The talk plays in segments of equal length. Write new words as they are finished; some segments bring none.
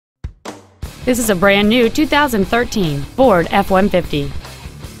This is a brand new 2013 Ford F-150.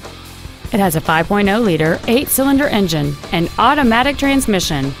 It has a 5.0-liter, 8-cylinder engine, an automatic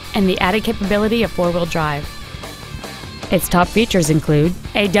transmission, and the added capability of 4-wheel drive. Its top features include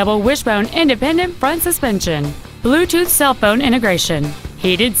a double wishbone independent front suspension, Bluetooth cell phone integration,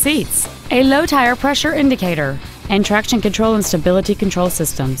 heated seats, a low tire pressure indicator, and traction control and stability control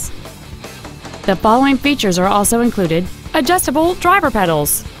systems. The following features are also included: adjustable driver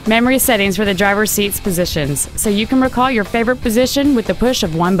pedals, memory settings for the driver's seat's positions, so you can recall your favorite position with the push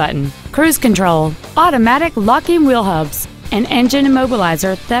of one button, cruise control, automatic locking wheel hubs, an engine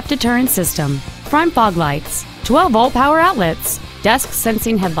immobilizer theft deterrent system, front fog lights, 12-volt power outlets, dusk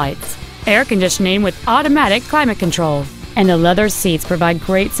sensing headlights, air conditioning with automatic climate control, and the leather seats provide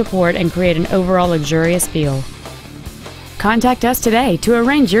great support and create an overall luxurious feel. Contact us today to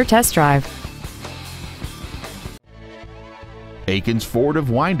arrange your test drive. Akins Ford of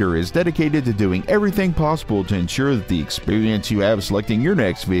Winder is dedicated to doing everything possible to ensure that the experience you have selecting your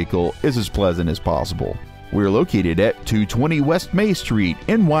next vehicle is as pleasant as possible. We're located at 220 West May Street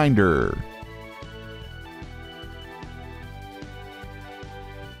in Winder.